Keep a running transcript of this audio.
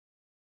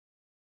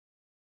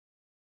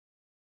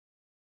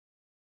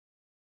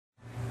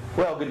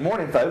Well, good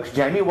morning, folks.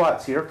 Jamie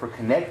Watts here for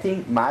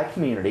Connecting My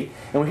Community.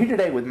 And we're here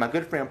today with my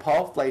good friend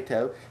Paul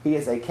Flato. He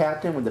is a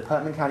captain with the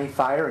Putnam County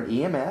Fire and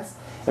EMS.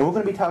 And we're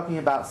going to be talking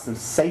about some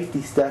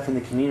safety stuff in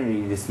the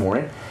community this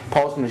morning.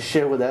 Paul's going to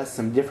share with us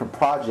some different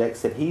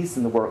projects that he's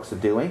in the works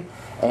of doing.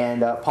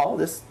 And Paul,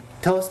 just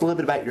tell us a little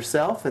bit about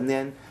yourself and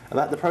then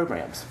about the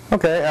programs.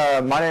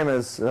 Okay, my name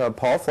is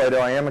Paul Flato.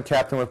 I am a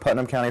captain with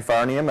Putnam County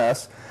Fire and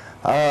EMS.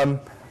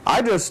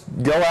 I just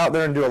go out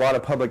there and do a lot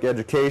of public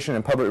education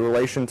and public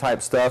relation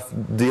type stuff,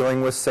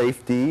 dealing with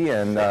safety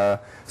and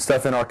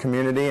stuff in our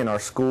community and our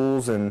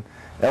schools and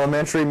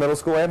elementary, middle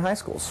school, and high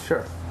schools.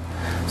 Sure.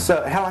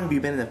 So how long have you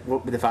been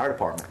with the fire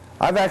department?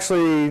 I've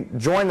actually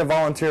joined the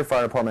volunteer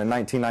fire department in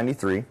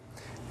 1993.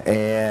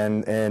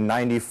 And in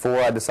 94,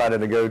 I decided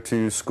to go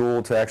to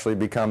school to actually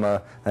become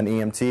an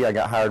EMT. I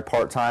got hired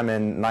part-time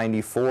in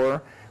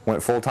 94,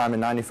 went full-time in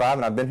 95,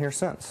 and I've been here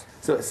since.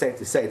 So it's safe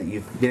to say that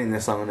you've been in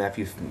this long enough,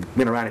 you've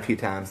been around a few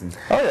times, and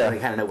oh, yeah, you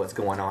kind of know what's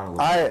going on a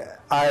little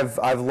bit.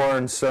 I've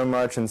learned so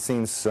much and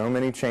seen so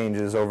many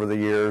changes over the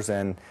years,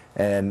 and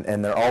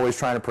they're always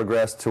trying to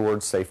progress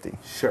towards safety.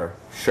 Sure,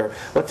 sure.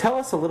 Well, tell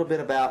us a little bit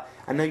about,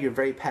 I know you're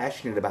very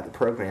passionate about the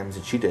programs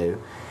that you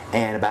do,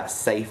 and about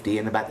safety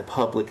and about the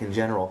public in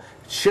general.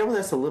 Share with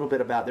us a little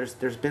bit about,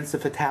 there's been some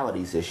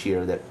fatalities this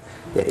year that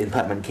in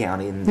Putnam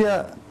County. And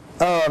yeah.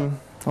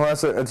 Well,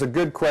 it's a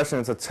good question.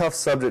 It's a tough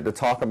subject to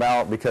talk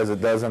about because it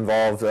does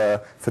involve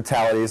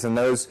fatalities, and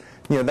those,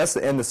 that's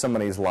the end of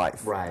somebody's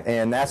life. Right.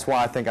 And that's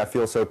why I think I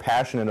feel so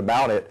passionate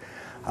about it.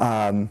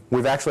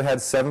 We've actually had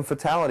 7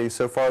 fatalities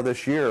so far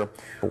this year.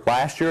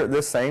 Last year at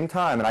this same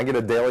time, and I get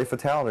a daily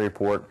fatality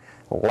report,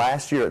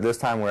 last year at this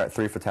time we're at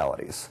 3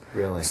 fatalities.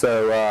 Really?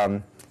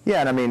 So, yeah,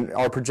 and I mean,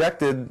 our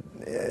projected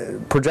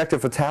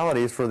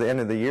fatalities for the end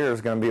of the year is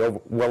going to be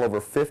well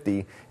over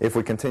 50 if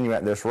we continue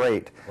at this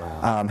rate.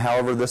 Wow.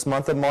 However, this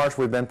month of March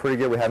we've been pretty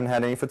good. We haven't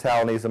had any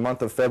fatalities. The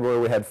month of February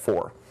we had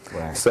 4.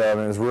 Right. So I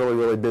mean, it was a really,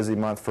 really busy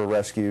month for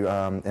rescue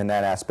in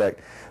that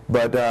aspect.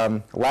 But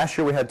last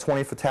year we had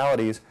 20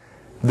 fatalities.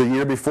 The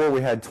year before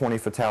we had 20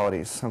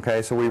 fatalities.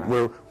 Okay, so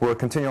we're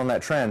continuing on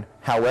that trend.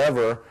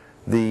 However,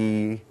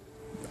 the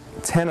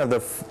 10 of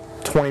the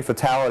 20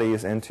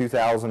 fatalities in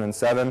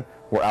 2007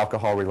 were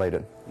alcohol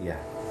related. Yeah,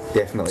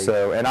 definitely.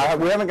 So, and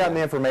we haven't gotten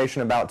the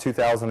information about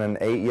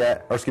 2008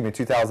 yet, or excuse me,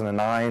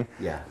 2009.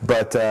 Yeah.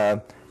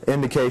 But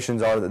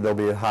indications are that they'll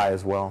be high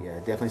as well. Yeah,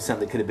 definitely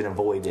something that could have been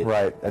avoided.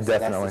 Right,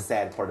 definitely. That's the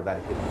sad part about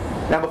it.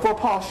 Now, before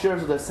Paul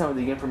shares with us some of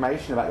the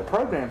information about the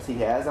programs he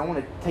has, I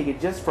want to take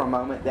it just for a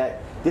moment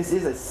that this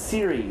is a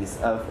series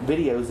of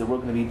videos that we're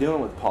going to be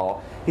doing with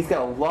Paul. He's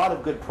got a lot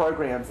of good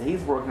programs that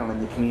he's working on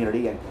in the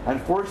community, and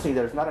unfortunately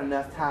there's not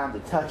enough time to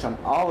touch on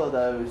all of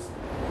those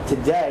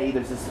today.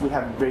 We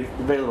have very,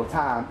 very little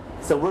time.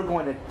 So we're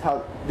going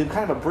to do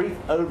kind of a brief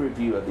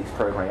overview of these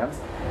programs,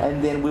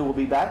 and then we will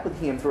be back with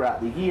him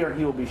throughout the year, and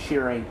he will be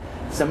sharing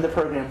some of the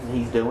programs that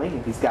he's doing.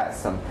 If he's got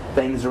some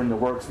things that are in the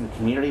works in the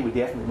community, we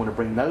definitely want to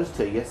bring those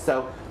to you.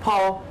 So,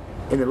 Paul,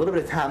 in the little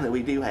bit of time that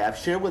we do have,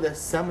 share with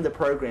us some of the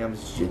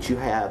programs that you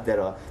have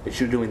that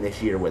you're doing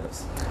this year with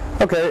us.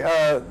 Okay,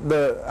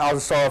 I'll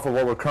just start off with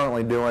what we're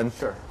currently doing.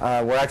 Sure.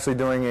 We're actually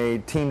doing a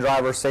teen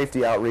driver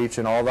safety outreach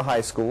in all the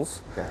high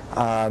schools.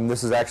 Okay.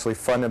 This is actually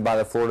funded by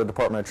the Florida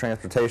Department of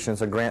Transportation.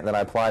 It's a grant that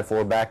I applied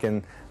for back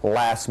in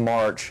last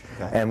March,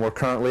 okay, and we're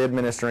currently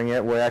administering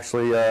it. We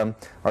actually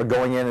are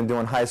going in and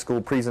doing high school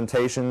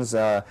presentations.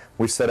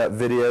 We set up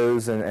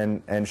videos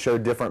and show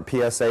different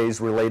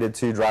PSAs related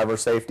to driver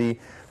safety.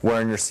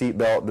 Wearing your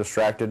seatbelt,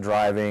 distracted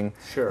driving.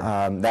 Sure.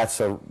 That's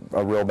a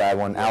real bad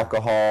one. Yeah.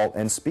 Alcohol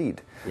and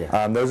speed.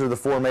 Yeah. Those are the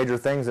 4 major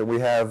things that we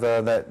have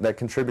that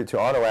contribute to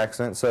auto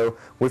accidents. So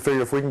we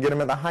figure if we can get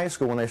them at the high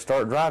school when they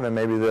start driving,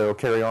 maybe they'll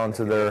carry on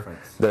to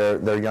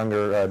their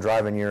younger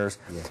driving years.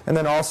 Yeah. And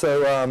then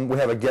also we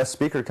have a guest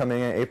speaker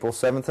coming in April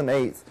 7th and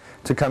 8th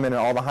to come in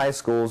all the high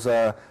schools,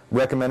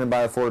 recommended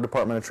by the Florida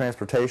Department of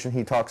Transportation.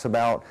 He talks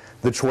about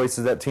the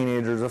choices that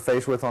teenagers are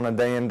faced with on a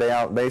day-in,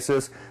 day-out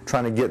basis,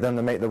 trying to get them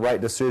to make the right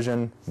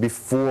decision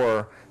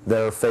before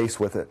they're faced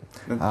with it.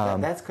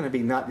 That's going to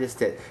be not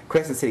just at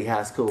Crescent City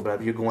High School,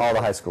 but you're going all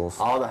the high schools.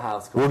 All the high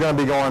schools. We're going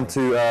to be going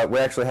to, we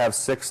actually have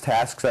 6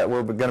 tasks that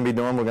we're going to be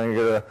doing. We're going to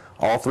go to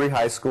all 3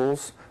 high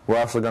schools. We're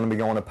also going to be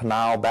going to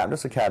Pinal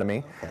Baptist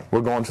Academy. Okay.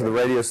 We're going to the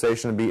radio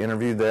station to be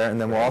interviewed there.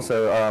 And then we'll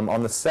also,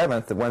 on the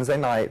 7th, Wednesday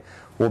night,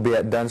 we'll be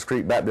at Duns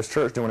Creek Baptist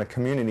Church doing a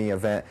community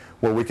event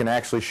where we can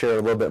actually share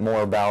a little bit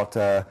more about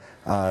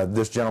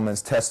this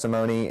gentleman's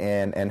testimony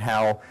and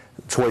how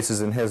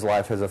choices in his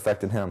life has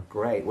affected him.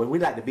 Great. Well,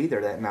 we'd like to be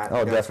there that night.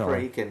 Oh,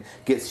 definitely. Creek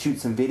and shoot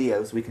some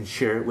videos. We can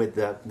share it with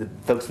the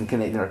folks from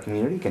Connect in our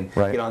community. Can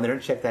right, get on there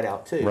and check that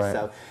out too. Right.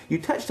 So you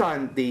touched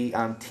on the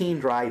teen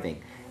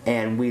driving,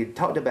 and we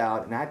talked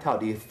about, and I talked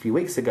to you a few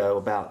weeks ago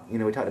about,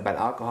 we talked about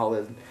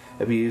alcoholism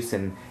abuse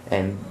and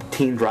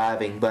teen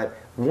driving, but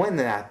one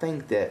that I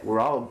think that we're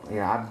all,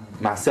 I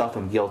myself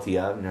am guilty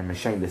of, and I'm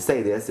ashamed to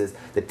say this, is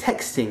the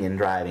texting and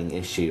driving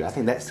issue. I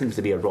think that seems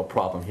to be a real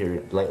problem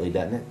here lately,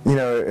 doesn't it? You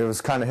know, it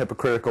was kind of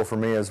hypocritical for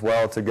me as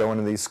well to go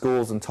into these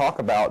schools and talk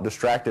about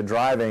distracted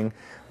driving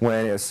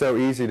when it's so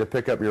easy to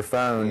pick up your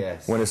phone,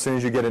 Yes. when as soon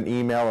as you get an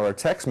email or a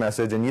text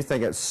message and you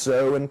think it's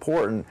so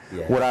important.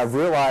 Yes. What I've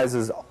realized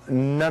is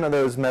none of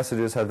those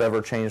messages have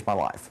ever changed my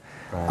life.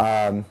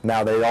 Right.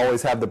 Now, they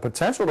always have the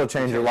potential to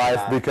change your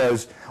life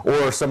because,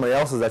 or somebody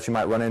else's that you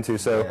might run into.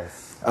 So,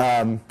 Yes.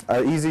 an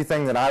easy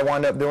thing that I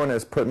wind up doing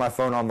is putting my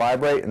phone on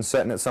vibrate and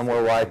setting it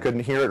somewhere where I couldn't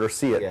hear it or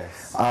see it.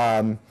 Yes.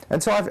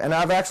 And so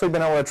I've actually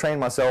been able to train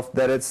myself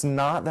that it's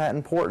not that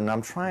important.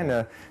 I'm trying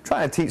to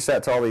teach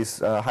that to all these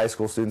high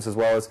school students as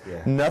well. As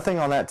nothing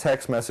on that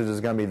text message is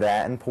going to be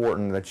that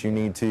important that you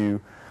need to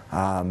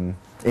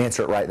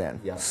answer it right then.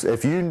 Yeah.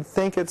 If you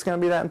think it's going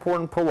to be that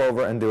important, pull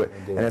over and do it.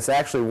 And it's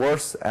actually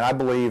worse, and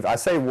I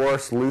say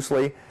worse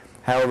loosely,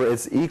 however,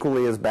 it's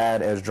equally as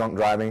bad as drunk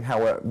driving,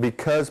 however,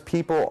 because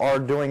people are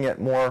doing it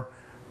more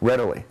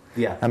readily.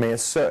 Yeah. I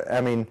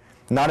mean,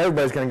 not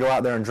everybody's going to go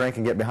out there and drink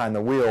and get behind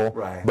the wheel,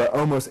 Right. but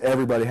almost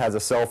everybody has a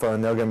cell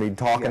phone. They're going to be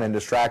talking and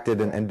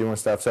distracted and doing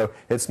stuff, so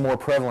it's more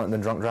prevalent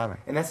than drunk driving.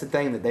 And that's the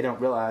thing that they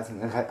don't realize,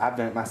 and I've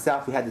done it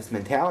myself. We had this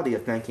mentality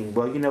of thinking,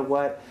 well, you know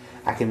what?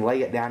 I can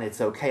lay it down. It's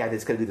okay. I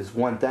just got to do this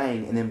one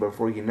thing, and then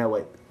before you know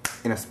it,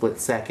 in a split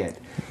second,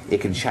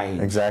 it can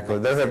change. Exactly.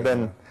 There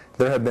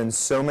have been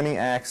so many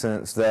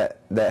accidents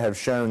that have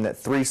shown that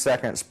 3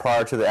 seconds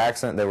prior to the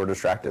accident they were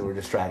distracted. They were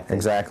distracted.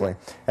 Exactly.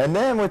 And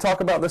then we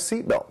talk about the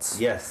seatbelts.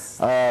 Yes.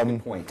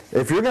 Good point.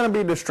 If you're going to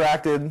be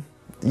distracted,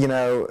 you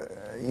know,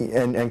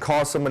 and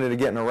cause somebody to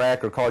get in a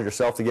wreck or cause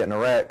yourself to get in a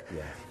wreck,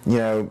 you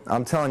know,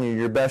 I'm telling you,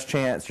 your best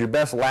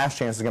last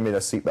chance is going to be the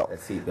seatbelt. That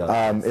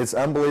seatbelt. It's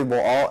unbelievable.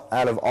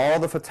 Out of all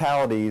the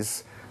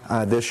fatalities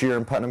this year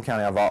in Putnam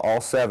County, out of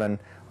all 7,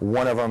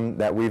 one of them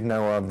that we've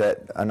known of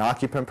that an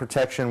occupant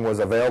protection was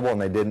available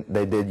and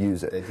they did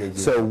use it.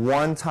 So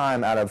one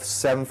time out of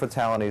 7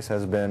 fatalities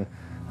has been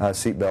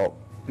seatbelt.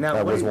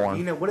 Now, was worn.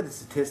 you know, what are the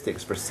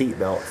statistics for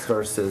seatbelts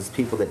versus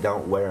people that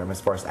don't wear them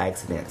as far as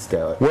accidents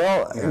go?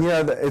 Well, you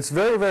know, it's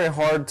very, very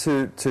hard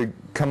to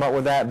come up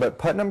with that, but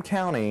Putnam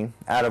County,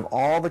 out of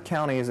all the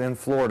counties in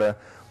Florida,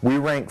 we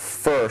rank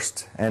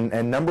first, and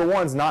number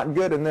one's not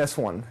good in this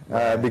one,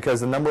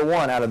 because the number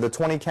one out of the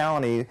 20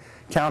 counties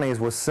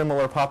with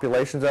similar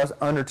populations as us,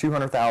 under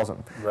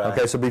 200,000. Right.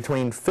 Okay, so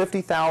between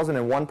 50,000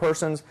 and one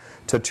persons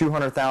to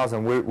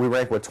 200,000, we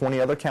rank with 20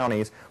 other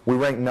counties. We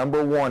rank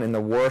number one in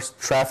the worst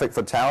traffic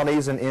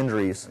fatalities and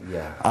injuries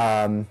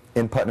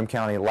in Putnam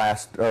County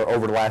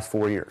over the last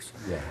 4 years.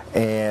 Yeah.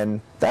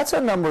 And that's a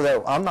number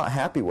that I'm not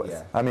happy with.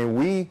 Yeah. I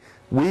mean,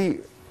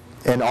 we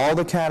in all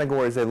the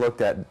categories they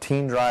looked at,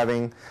 teen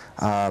driving,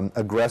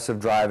 aggressive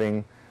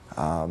driving,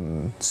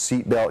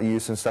 seatbelt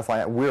use and stuff like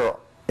that, we're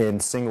in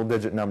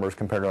single-digit numbers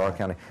compared to our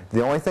county.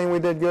 The only thing we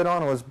did good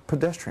on was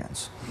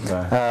pedestrians,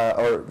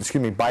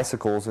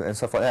 bicycles and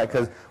stuff like that,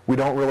 because we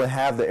don't really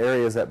have the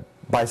areas that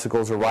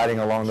bicycles are riding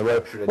along the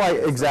road.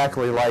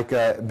 Exactly like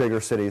bigger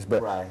cities.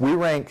 But we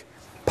rank,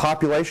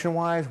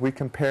 population-wise, we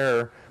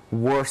compare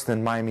worse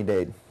than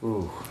Miami-Dade.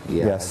 Ooh,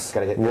 yeah. Yes,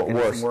 Got to get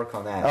some work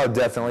on that. Oh,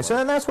 definitely. So,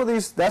 and that's why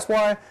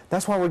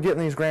we're getting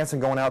these grants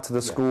and going out to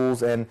the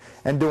schools and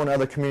doing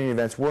other community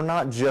events. We're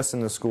not just in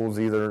the schools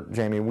either,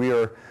 Jamie.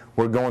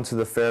 We're going to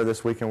the fair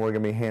this weekend. We're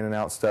going to be handing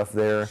out stuff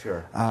there.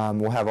 Sure.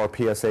 We'll have our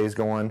PSAs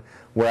going.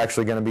 We're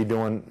actually going to be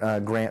doing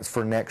grants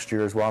for next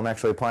year as well. I'm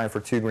actually applying for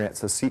 2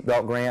 grants, a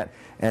seatbelt grant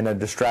and a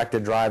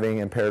distracted driving,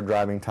 impaired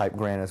driving type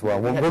grant as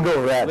well. We'll go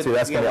over that too.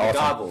 That's going to be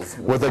awesome. Goggles.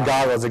 With the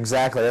goggles,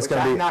 exactly. That's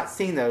going to be. I've not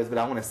seen those, but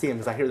I want to see them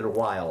because I hear they're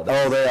wild.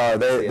 Oh, they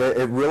are.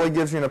 It really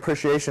gives you an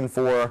appreciation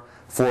for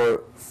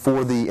the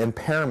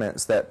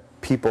impairments that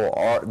people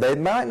are. They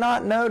might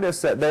not notice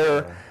that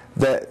they're.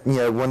 That, you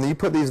know, when you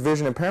put these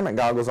vision impairment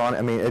goggles on,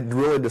 I mean, it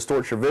really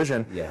distorts your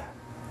vision. Yeah.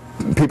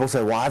 People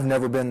say, well, I've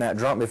never been that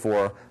drunk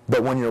before.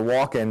 But when you're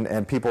walking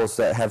and people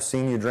have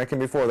seen you drinking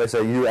before, they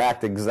say you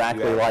act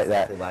exactly like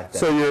that.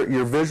 So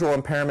your visual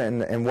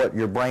impairment and what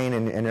your brain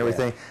and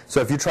everything. So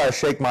if you try to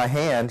shake my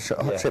hand,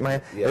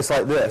 it's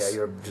like this.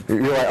 You're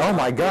like, oh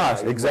my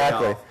gosh,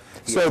 exactly.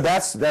 So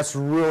that's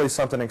really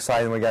something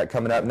exciting we got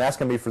coming up, and that's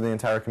going to be for the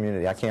entire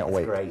community. I can't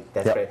wait. Great.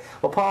 That's great.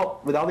 Well,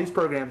 Paul, with all these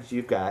programs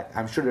you've got,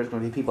 I'm sure there's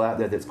going to be people out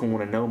there that's going to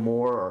want to know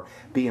more or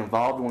be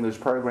involved in one of those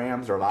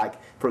programs, or like,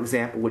 for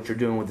example, what you're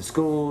doing with the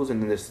schools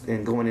and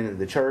going into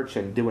the church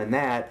and doing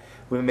that.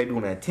 We maybe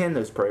want to attend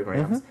those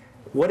programs.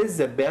 What is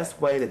the best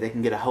way that they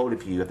can get a hold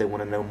of you if they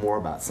want to know more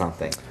about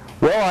something?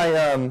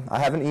 Well, I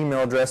have an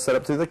email address set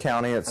up through the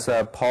county. It's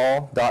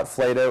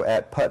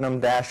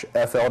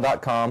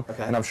paul.flato@putnam-fl.com,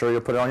 and I'm sure you'll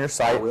put it on your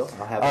site. I will.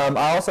 I'll have it.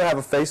 I also have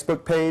a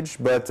Facebook page,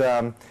 but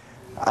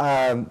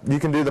you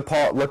can do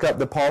look up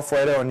the Paul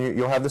Flato, and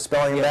you'll have the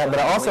spelling of that. But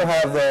I also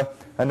have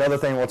another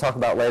thing we'll talk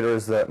about later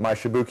is my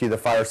Shibuki, the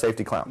fire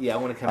safety clown. Yeah, I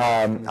want to come.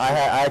 I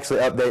actually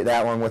update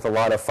that one with a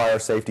lot of fire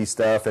safety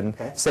stuff and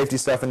safety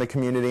stuff in the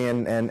community,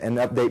 and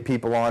update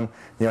people on,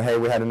 hey,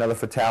 we had another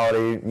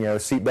fatality.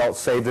 Seatbelts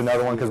saved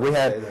another one, because we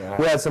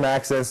had some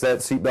accidents that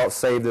seatbelts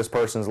saved this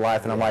person's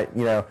life, and I'm like,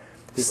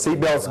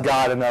 seatbelts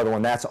got another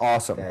one. That's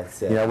awesome.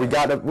 That's it. We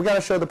got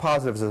to show the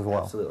positives as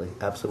well. Absolutely.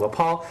 Well,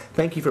 Paul,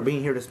 thank you for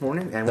being here this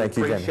morning, and we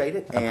appreciate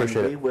it. I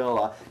appreciate it. We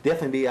will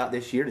definitely be out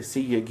this year to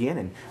see you again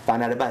and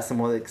find out about some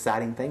more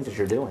exciting things that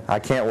you're doing. I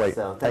can't wait.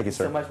 So thank you,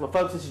 sir. so much. Well,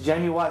 folks, this is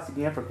Jamie Watts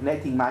again for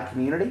Connecting My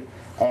Community,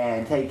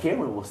 and take care.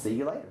 We will see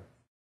you later.